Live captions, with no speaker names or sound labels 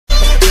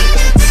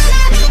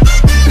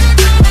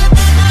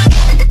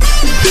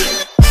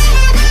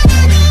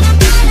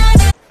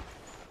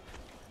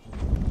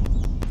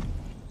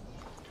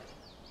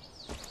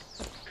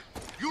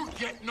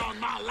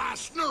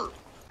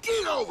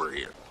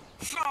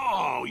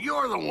Oh,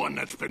 you're the one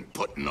that's been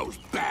putting those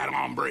bad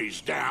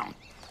hombres down.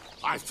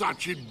 I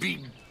thought you'd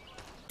be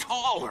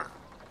taller.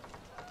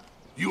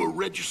 You a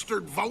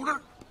registered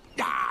voter?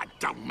 Ah, it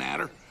don't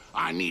matter.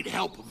 I need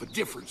help of a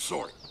different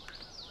sort.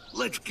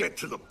 Let's get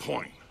to the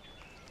point.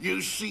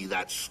 You see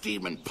that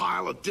steaming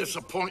pile of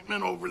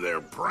disappointment over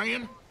there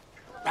praying?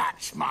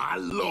 That's my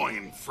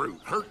loin fruit,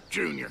 Hurt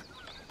Jr.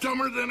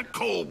 Dumber than a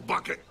coal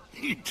bucket.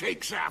 He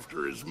takes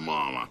after his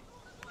mama.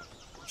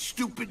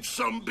 Stupid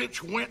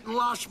sumbitch went and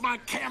lost my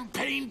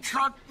campaign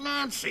truck,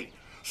 Nancy.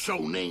 So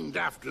named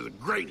after the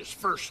greatest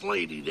first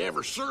lady to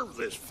ever serve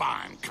this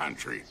fine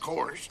country, of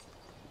course.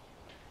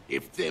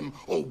 If them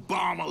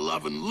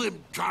Obama-loving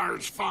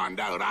libtards find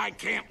out I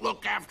can't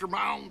look after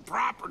my own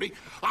property,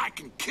 I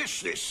can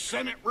kiss this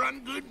Senate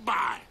run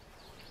goodbye.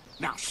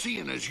 Now,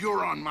 seeing as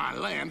you're on my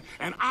land,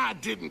 and I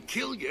didn't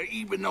kill you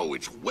even though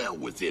it's well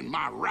within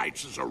my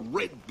rights as a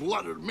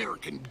red-blooded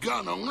American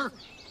gun owner,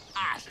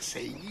 I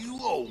say you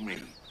owe me.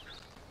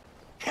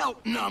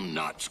 Help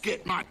numbnuts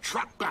get my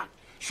truck back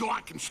so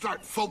I can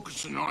start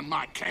focusing on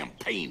my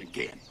campaign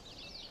again.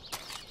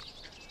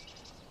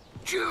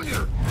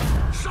 Junior,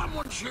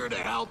 someone's here to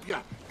help you.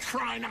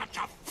 Try not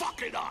to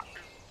fuck it up.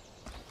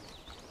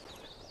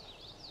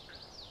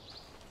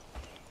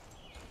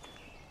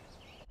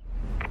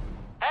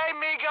 Hey,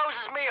 Migos,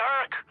 it's me,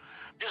 Herc.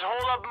 Just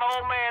hold up my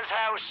old man's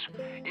house.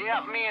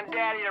 Yep, me and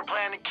Daddy are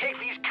planning to kick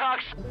these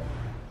cucks.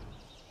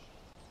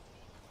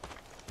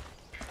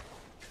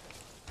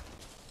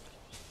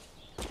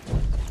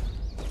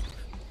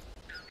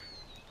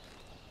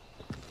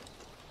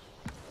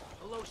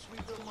 Hello,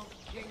 sweet little monkey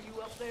king,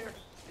 you up there?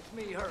 It's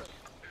me, Herc.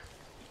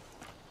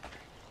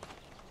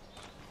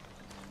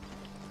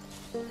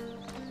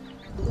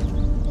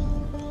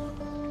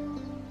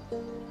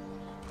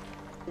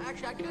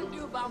 Actually, I could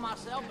do it by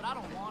myself, but I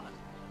don't want to.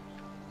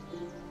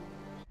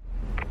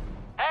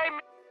 Hey,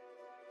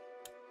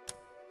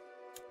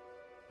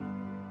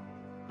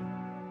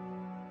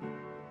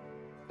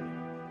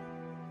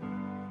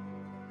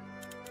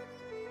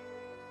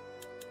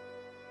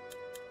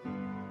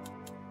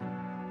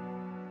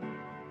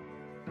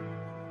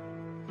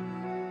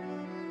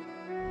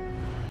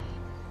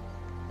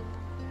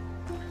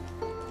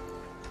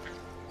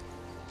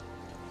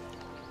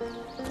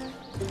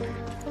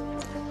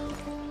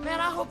 man,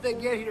 I hope they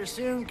get here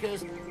soon,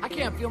 because I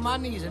can't feel my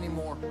knees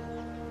anymore.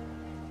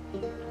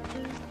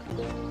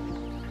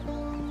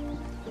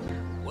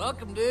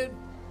 Welcome, dude.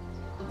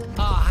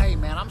 Oh, hey,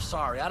 man, I'm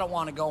sorry. I don't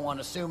want to go on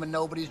assuming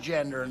nobody's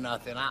gender or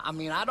nothing. I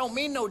mean, I don't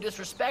mean no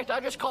disrespect. I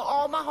just call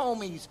all my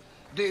homies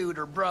dude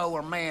or bro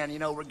or man, you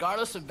know,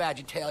 regardless of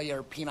vegetalia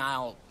or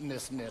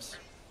penile-ness.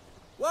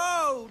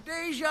 Whoa,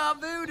 deja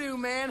voodoo,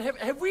 man.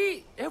 Have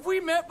we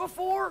met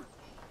before?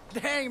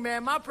 Dang,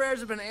 man, my prayers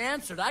have been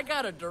answered. I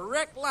got a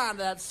direct line to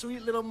that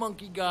sweet little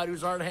monkey god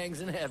whose heart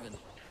hangs in heaven.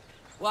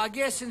 Well, I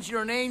guess since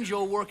you're an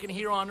angel working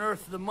here on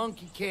Earth, the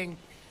Monkey King,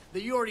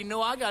 that you already know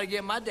I gotta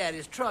get my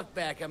daddy's truck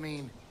back. I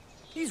mean,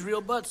 he's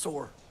real butt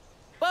sore.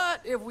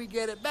 But if we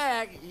get it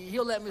back,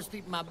 he'll let me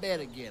sleep in my bed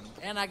again.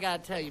 And I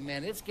gotta tell you,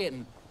 man, it's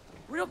getting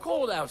real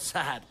cold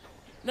outside.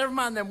 Never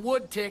mind them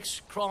wood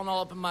ticks crawling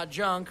all up in my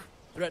junk,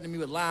 threatening me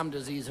with Lyme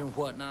disease and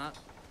whatnot.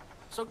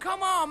 So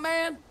come on,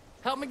 man.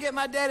 Help me get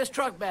my daddy's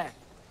truck back.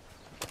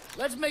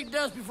 Let's make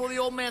dust before the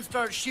old man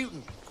starts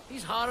shooting.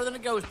 He's hotter than a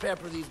ghost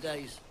pepper these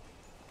days.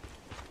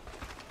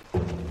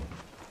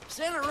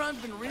 Senate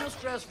run's been real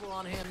stressful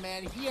on him,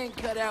 man. He ain't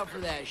cut out for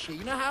that shit.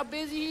 You know how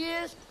busy he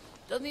is?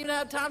 Doesn't even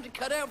have time to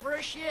cut out for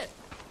his shit.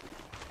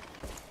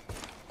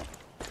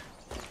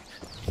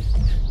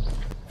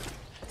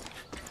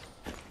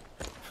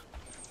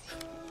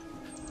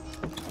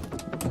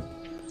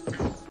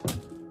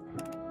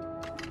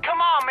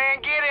 Come on,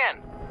 man, get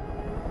in.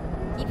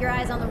 Keep your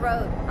eyes on the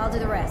road. I'll do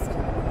the rest.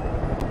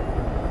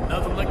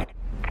 Nothing like...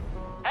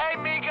 Hey,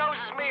 Migos,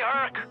 it's me,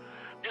 Herc.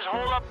 Just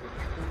hold up.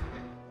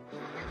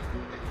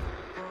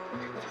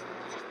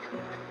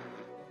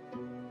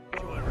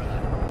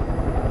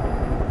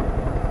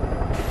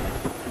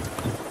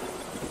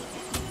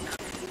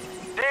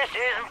 This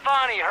isn't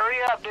funny.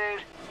 Hurry up,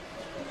 dude.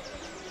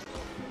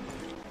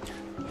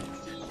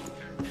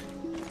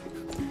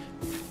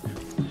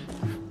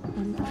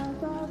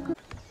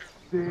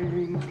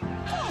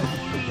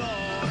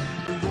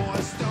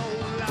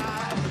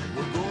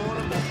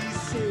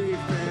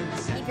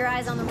 Keep your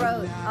eyes on the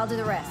road. I'll do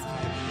the rest.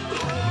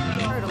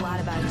 Heard a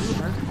lot about you,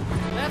 Herc.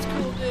 That's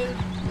cool, dude.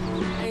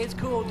 Hey, it's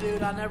cool,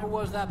 dude. I never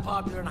was that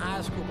popular in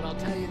high school, but I'll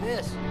tell you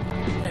this.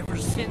 Ever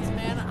since,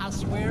 man, I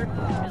swear,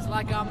 it's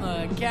like I'm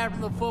the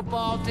captain of the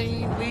football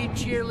team, lead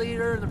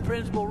cheerleader, and the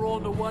principal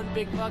rolled into one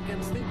big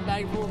fucking sleeping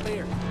bag full of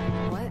beer.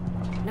 What?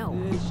 No,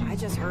 I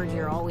just heard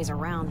you're always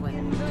around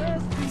when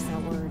what's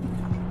that word?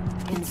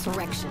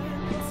 Insurrection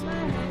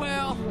happens.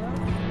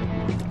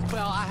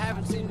 Well, I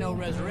haven't seen no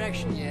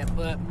resurrection yet,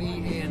 but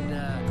me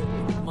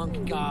and Monkey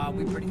God,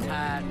 we pretty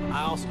tight.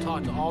 I also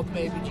talked to all the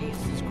baby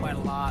Jesuses quite a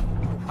lot.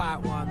 The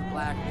white one, the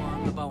black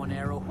one, the bow and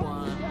arrow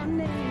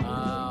one.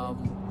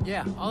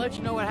 Yeah, I'll let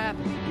you know what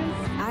happened.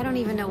 I don't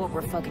even know what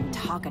we're fucking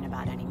talking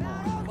about anymore.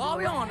 Well, I'll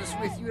be honest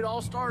with you, it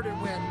all started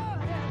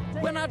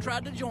when I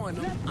tried to join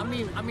them. I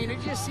mean,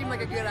 it just seemed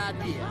like a good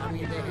idea. I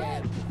mean, they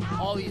had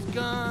all these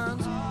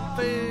guns,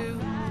 food,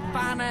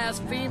 fine-ass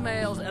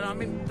females, and I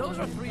mean, those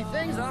are three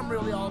things that I'm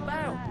really all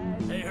about.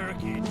 Hey,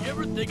 Herky, do you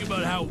ever think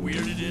about how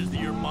weird it is that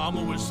your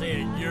mama was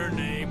saying your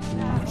name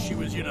when she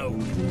was, you know,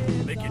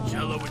 making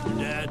jello with your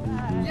dad?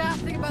 Yeah, I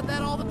think about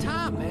that all the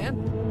time,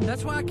 man.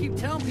 That's why I keep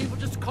telling people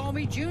just to call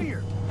me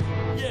Junior.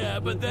 Yeah,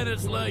 but then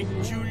it's like,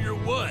 Junior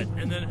what?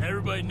 And then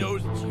everybody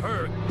knows it's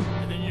Herc,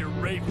 and then you're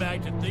right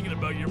back to thinking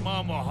about your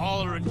mama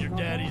hollering your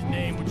daddy's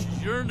name, which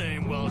is your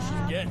name, while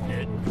she's getting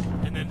it,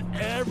 and then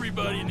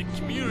everybody in the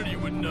community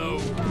would know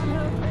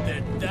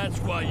that that's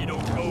why you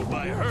don't go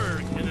by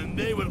Herc, and then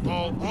they would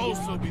all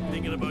also be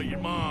thinking about your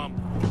mom,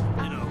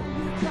 you know,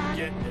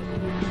 getting it.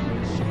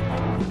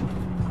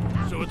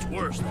 So it's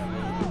worse that way.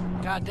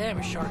 God damn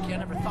it, Sharky, I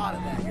never thought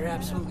of that. You're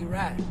absolutely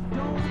right.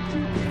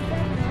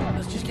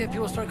 Let's just get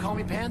people to start calling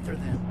me Panther,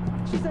 then.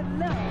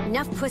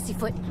 Enough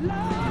pussyfoot. We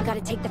gotta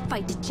take the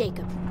fight to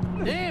Jacob.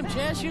 Damn,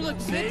 Jess, you look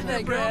good Save today,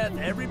 your girl. breath.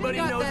 Everybody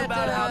You got knows that,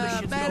 about how this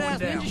shit's going badass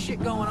down. ninja shit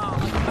going on.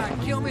 Like you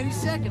might kill me any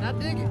second. I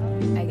dig it.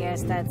 I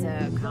guess that's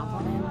a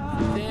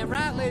compliment. Damn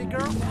right, lady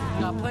girl.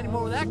 Got plenty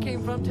more where that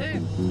came from, too.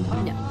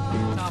 No.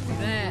 Copy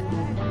that.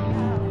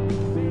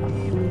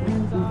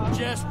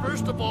 Jess,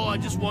 first of all, I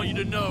just want you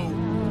to know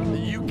that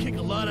you kick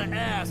a lot of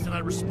ass, and I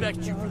respect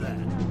you for that.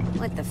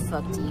 What the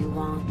fuck do you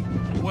want?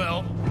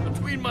 Well,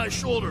 between my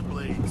shoulder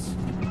blades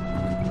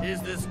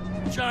is this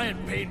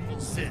giant painful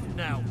cyst.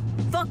 Now,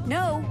 Fuck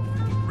no!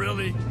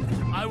 really,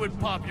 I would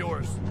pop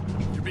yours.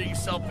 You're being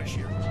selfish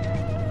here.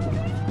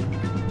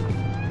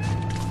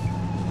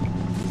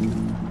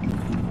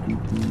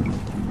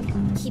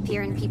 Keep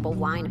hearing people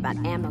whine about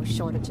ammo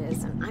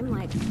shortages, and I'm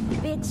like,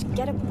 bitch,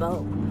 get a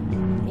bow.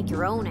 Make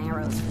your own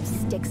arrows from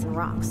sticks and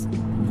rocks.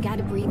 You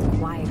gotta breathe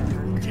quieter,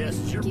 Herc. Jess,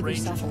 is your Give brain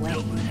yourself just away.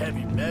 filled with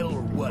heavy metal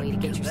or what? Way to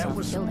get Because that yourself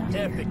was some killed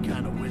out here. epic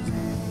kind of wisdom.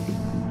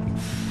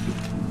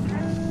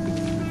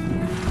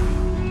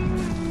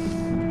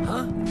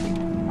 Huh?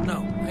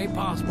 No, ain't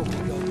possible,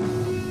 Pico.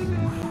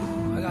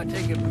 I gotta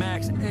take it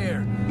max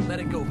air. Let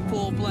it go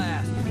full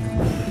blast.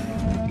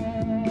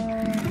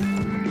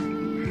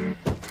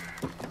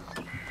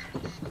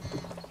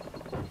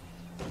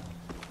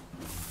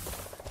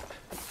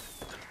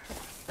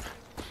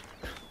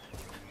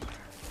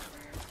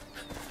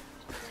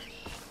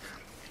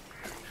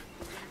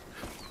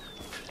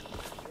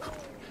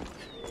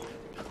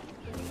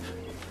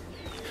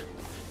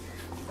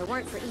 If it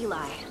weren't for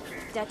Eli,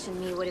 Dutch and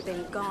me would have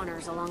been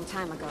goners a long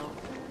time ago.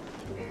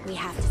 We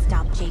have to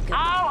stop Jacob. Oh,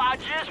 I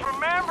just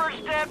remembered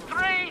step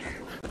 3.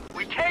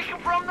 We take him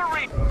from the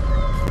reef.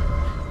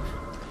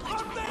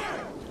 Up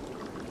there!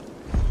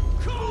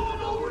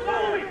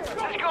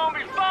 It's gonna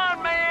be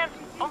fun, man.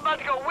 I'm about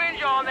to go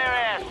whinge on their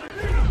ass.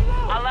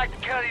 I like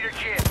the cut of your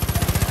jib.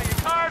 When your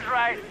card's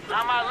right,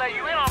 I might let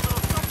you in on a little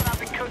something I've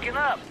been cooking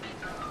up.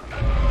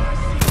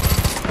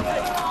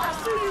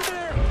 I see you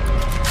there!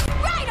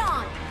 Right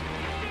on!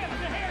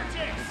 The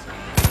heretics!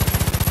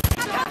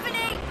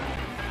 Company!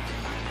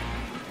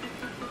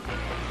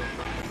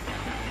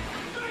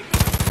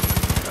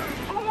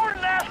 Who ordered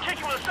an ass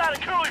kicking with a side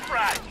of curly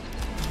fries?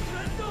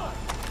 That's us!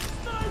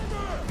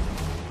 Sniper!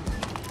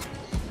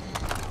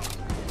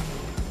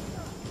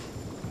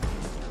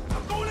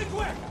 I'm going in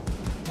quick!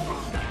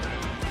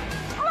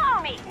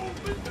 Blow me!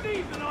 Open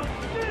season on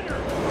dinner!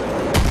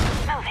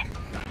 Move it.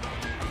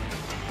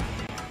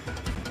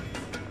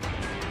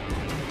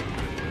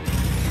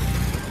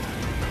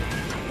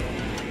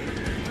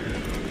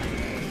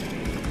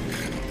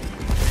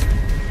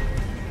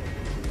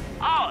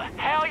 Oh,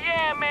 hell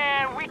yeah,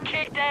 man. We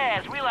kicked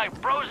ass. We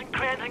like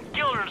Rosencrantz and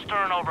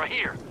Guildenstern over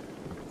here.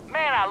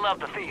 Man, I love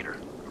the theater.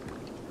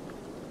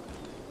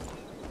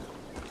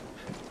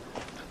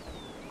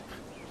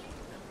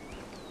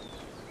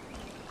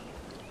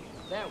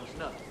 That was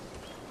nuts.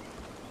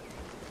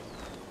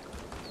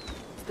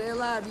 Stay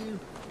alive, you.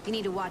 You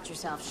need to watch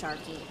yourself,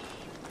 Sharky.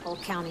 Whole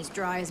county's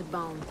dry as a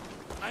bone.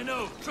 I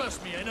know,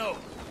 trust me, I know.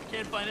 I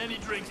can't find any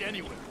drinks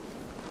anywhere.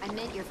 I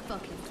meant your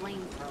fucking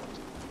flamethrower.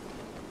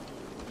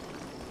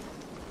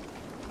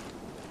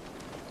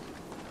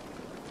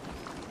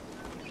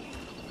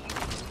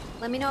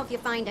 Let me know if you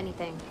find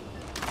anything.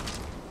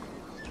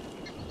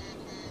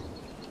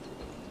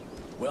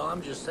 Well,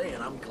 I'm just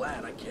saying, I'm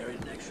glad I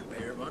carried an extra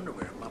pair of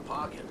underwear in my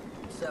pocket.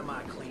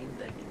 Semi-clean,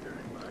 thank you very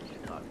much.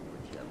 You're talking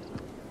to Jeff.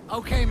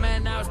 Okay,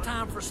 man, now it's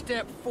time for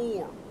step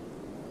 4.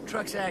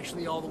 Truck's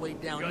actually all the way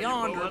down Got your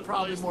yonder. boat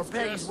Probably more license,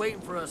 Peggy's Jess?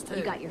 waiting for us, too.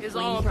 You got your It's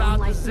flamethrower all about the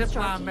license, zip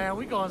line, Sharky? man.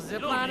 We gonna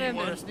zip don't line need in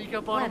there one. and sneak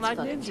up on them That's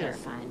like fucking ninjas.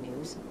 terrifying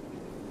news.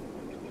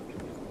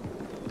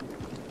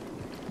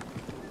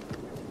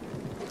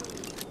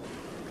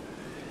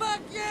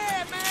 Fuck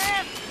yeah,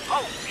 man!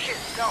 Oh, shit,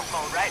 stealth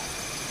mode, right?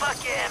 Fuck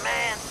yeah,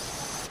 man.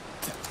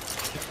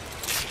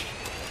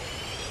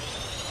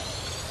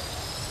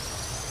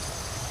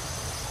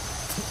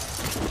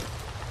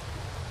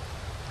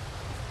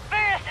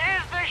 This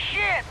is the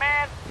shit,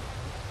 man.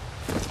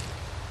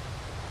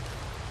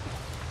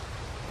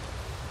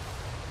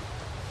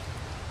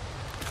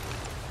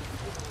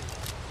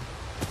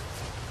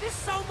 is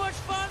so much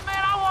fun,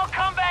 man. I want to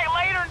come back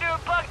later and do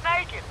it buck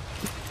naked.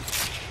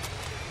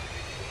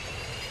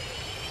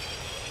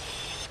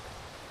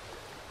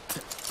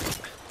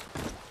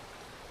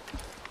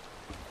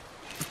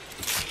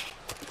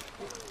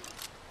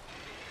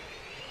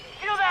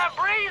 Feel that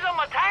breeze on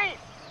my tank.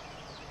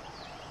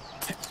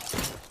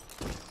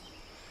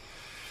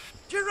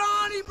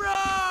 Girani,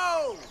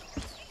 bro!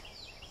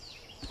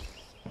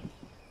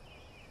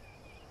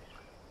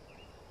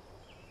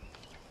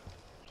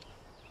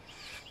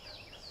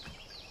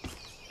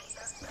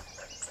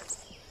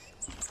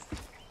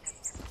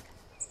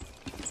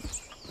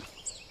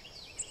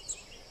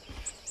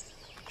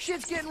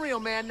 Shit's getting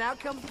real, man. Now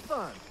comes the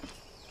fun.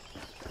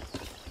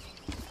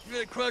 You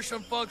gonna crush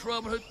some Fox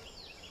Robin Hood?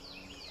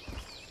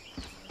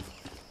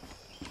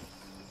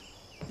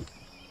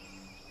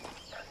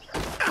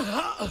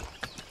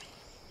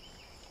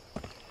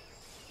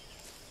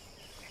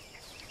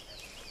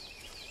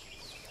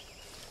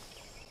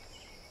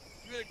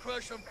 You gonna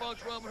crush some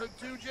Fox Robin Hood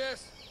too,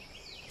 Jess?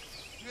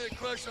 You gonna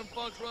crush some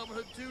Fox Robin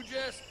Hood too,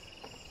 Jess?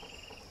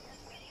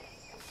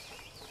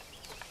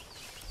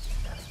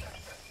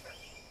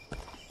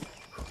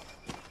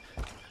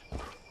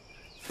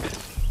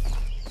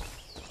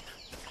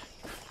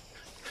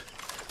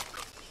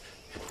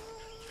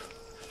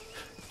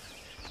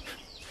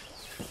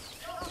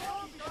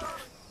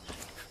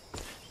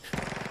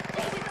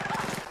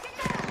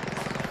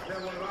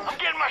 I'm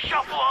getting my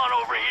shuffle on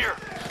over here.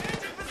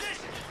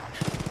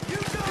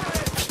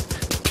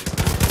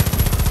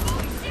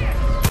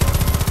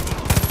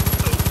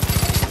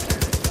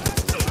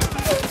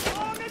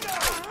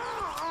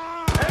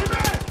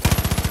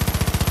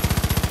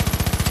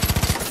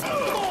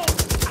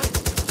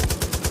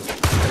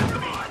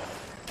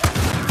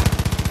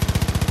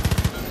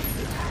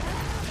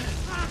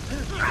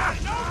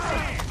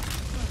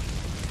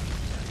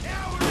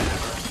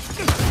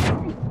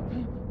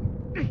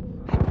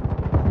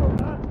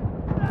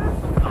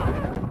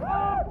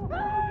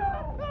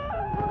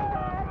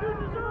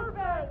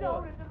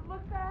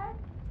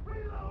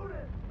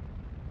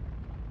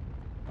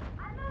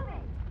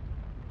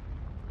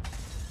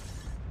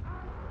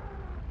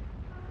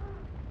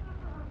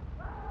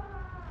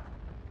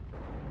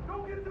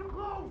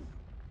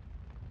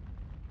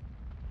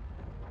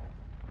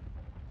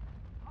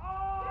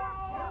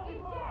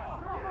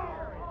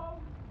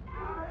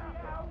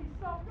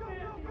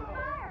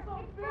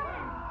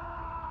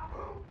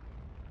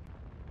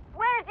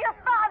 Where's your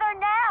father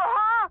now,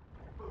 huh?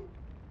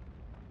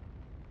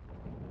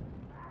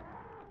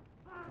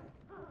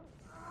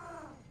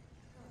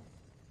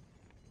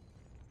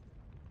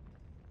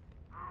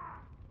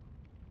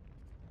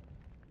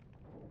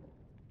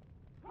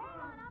 Hang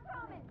on, I'm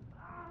coming.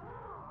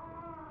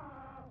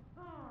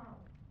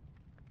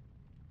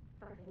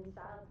 Fucking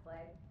child's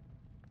play.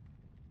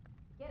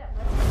 Get up,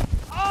 let's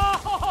go.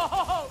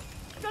 Oh!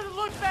 Does it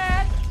look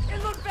bad?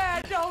 It looks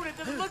bad, don't it?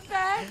 Does it look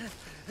bad?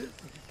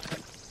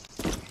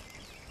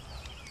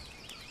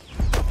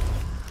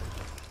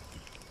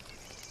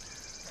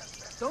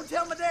 Don't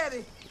tell my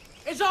daddy.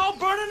 It's all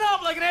burning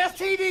up like an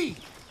STD.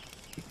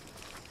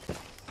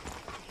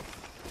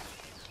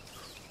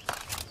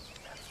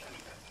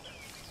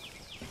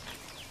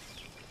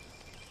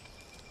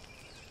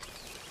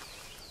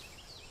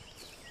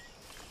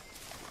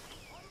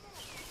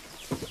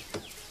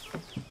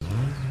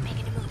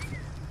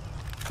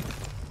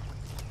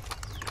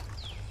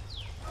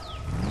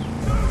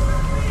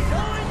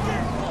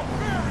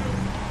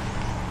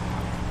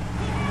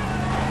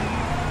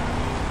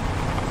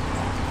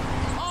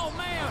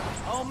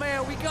 Oh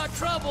man, we got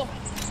trouble.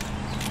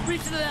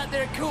 Reach into that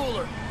there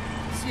cooler.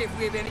 See if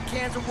we have any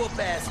cans of whoop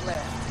ass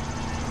left.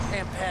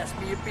 And pass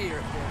me a beer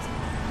if there's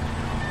one.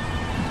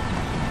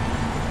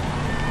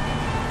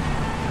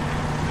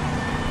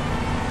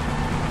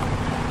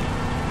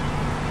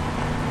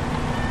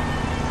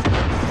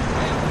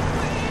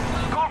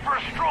 Go for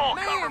a stroll,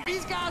 cover Man, me.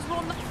 these guys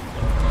will not.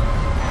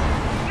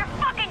 You're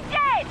fucking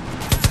dead!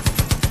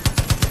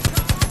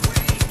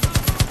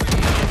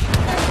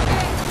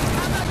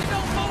 How about you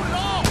don't vote at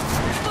all?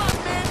 Fuck,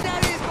 man,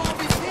 Daddy's gonna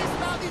be pissed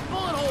about these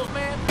bullet holes,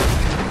 man.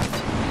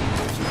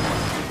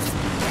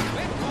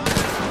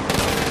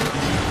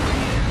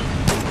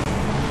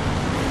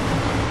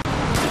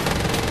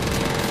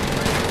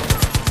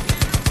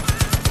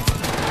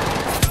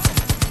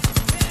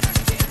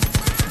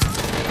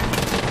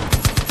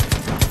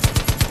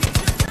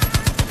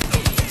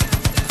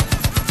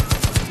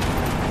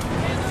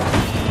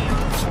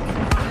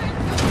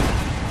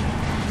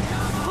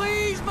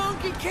 Please,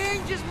 Monkey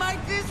King, just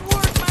make this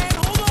work, man.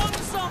 Hold on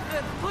to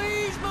something.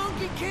 Please,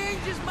 Monkey King,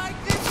 just make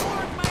this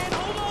work, man.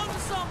 Hold on to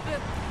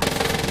something.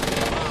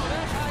 Oh,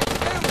 that's how you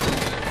do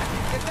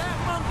it. If that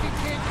Monkey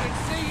King could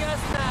see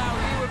us now,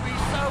 he would be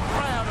so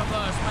proud of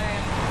us,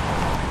 man.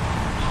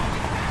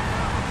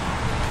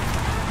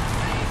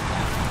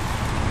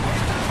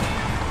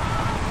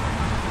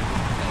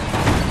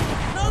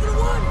 Another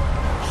one?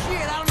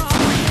 Shit, I don't know how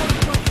much more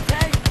it's going to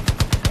take.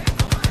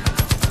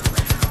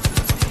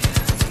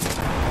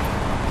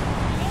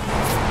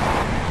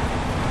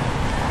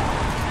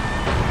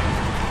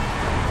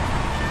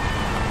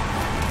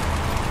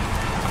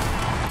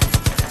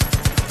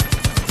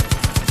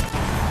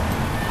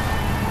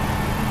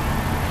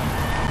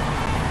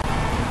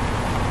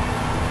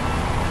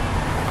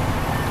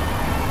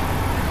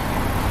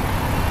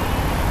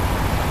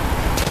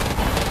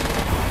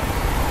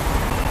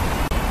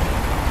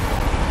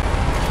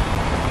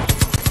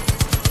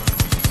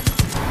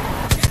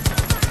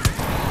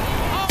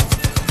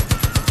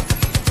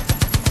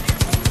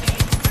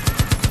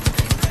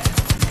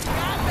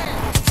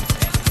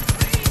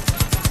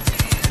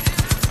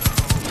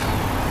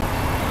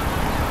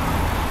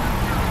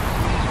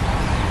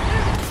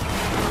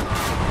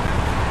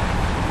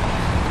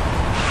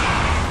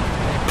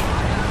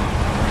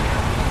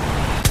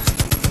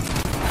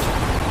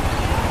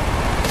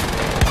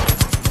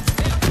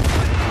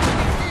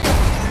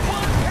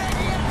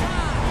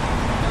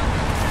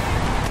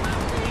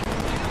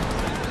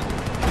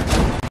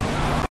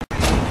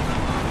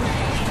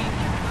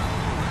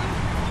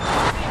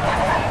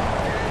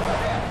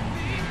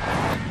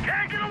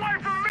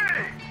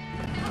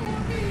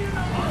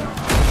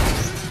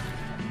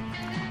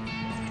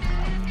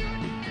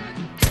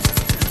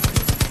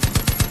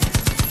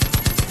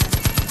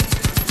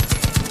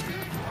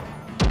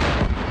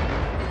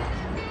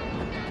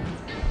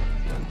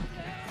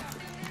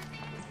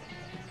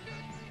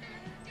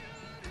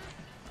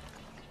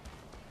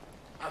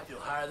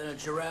 higher than a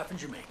giraffe in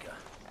Jamaica.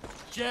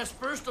 Jess,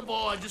 first of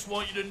all, I just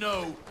want you to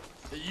know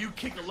that you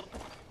kick a lot.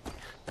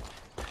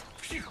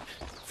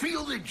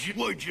 Feel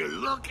would you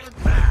look at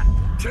that?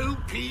 2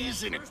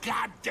 peas in a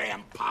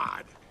goddamn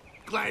pod.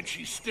 Glad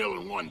she's still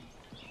in one.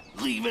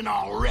 Leaving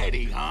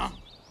already, huh?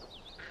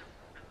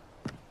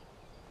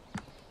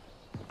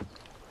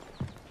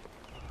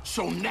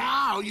 So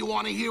now you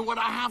want to hear what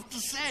I have to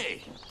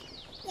say?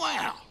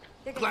 Well,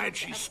 glad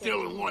she's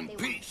still in one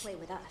piece. Play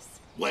with us.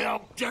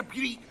 Well,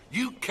 Deputy,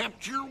 you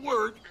kept your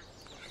word.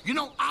 You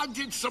know, I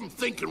did some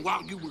thinking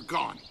while you were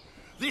gone.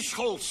 This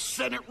whole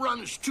Senate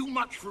run is too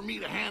much for me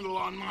to handle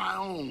on my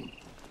own.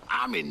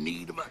 I'm in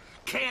need of a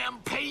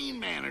campaign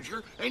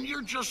manager, and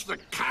you're just the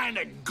kind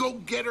of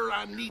go-getter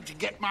I need to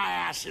get my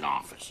ass in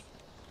office.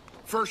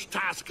 First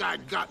task I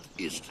got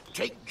is to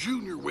take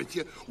Junior with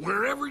you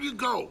wherever you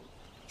go,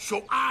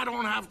 so I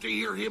don't have to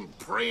hear him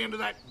praying to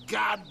that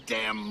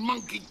goddamn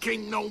Monkey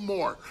King no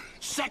more.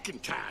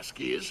 Second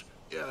task is,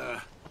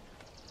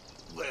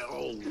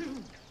 well,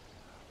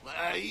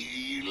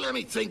 let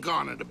me think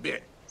on it a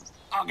bit.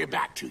 I'll get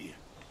back to you.